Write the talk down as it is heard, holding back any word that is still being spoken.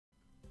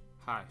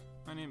Hi,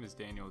 my name is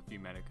Daniel with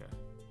ViewMedica.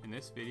 In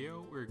this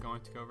video, we're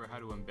going to go over how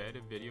to embed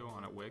a video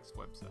on a Wix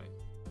website.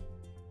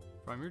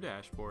 From your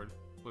dashboard,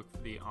 look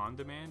for the On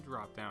Demand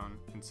dropdown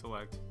and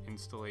select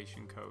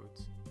Installation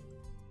Codes.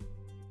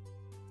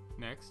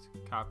 Next,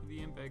 copy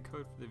the embed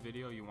code for the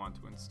video you want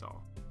to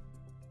install.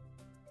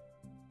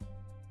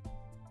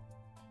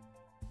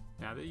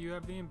 Now that you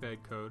have the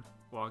embed code,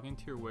 log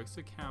into your Wix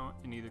account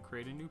and either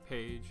create a new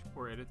page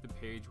or edit the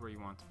page where you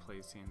want to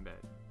place the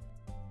embed.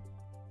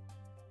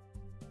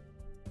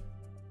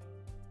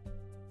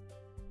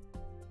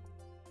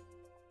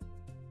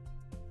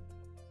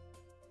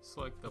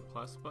 Select the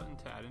plus button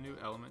to add a new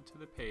element to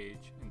the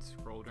page and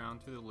scroll down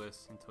through the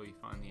list until you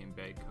find the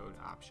embed code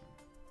option.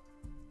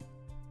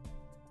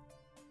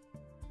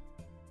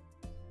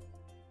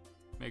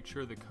 Make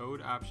sure the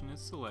code option is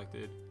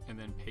selected and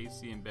then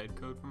paste the embed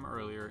code from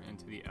earlier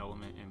into the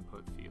element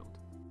input field.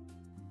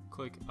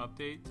 Click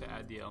Update to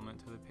add the element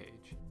to the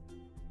page.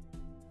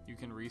 You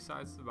can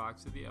resize the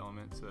box of the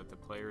element so that the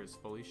player is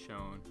fully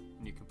shown,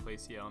 and you can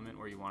place the element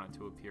where you want it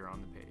to appear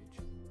on the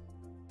page.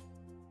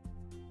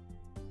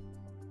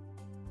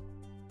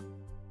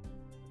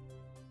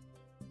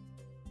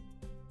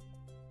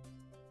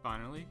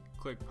 Finally,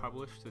 click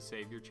Publish to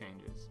save your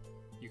changes.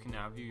 You can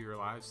now view your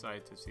live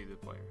site to see the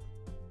player.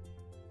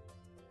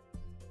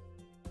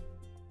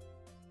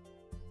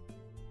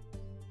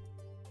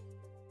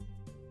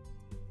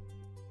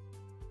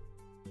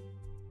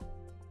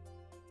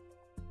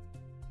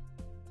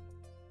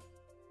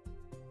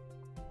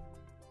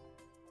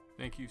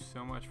 Thank you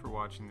so much for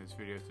watching this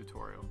video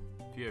tutorial.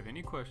 If you have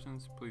any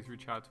questions, please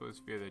reach out to us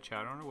via the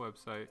chat on our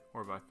website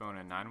or by phone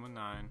at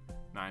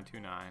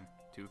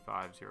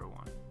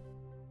 919-929-2501.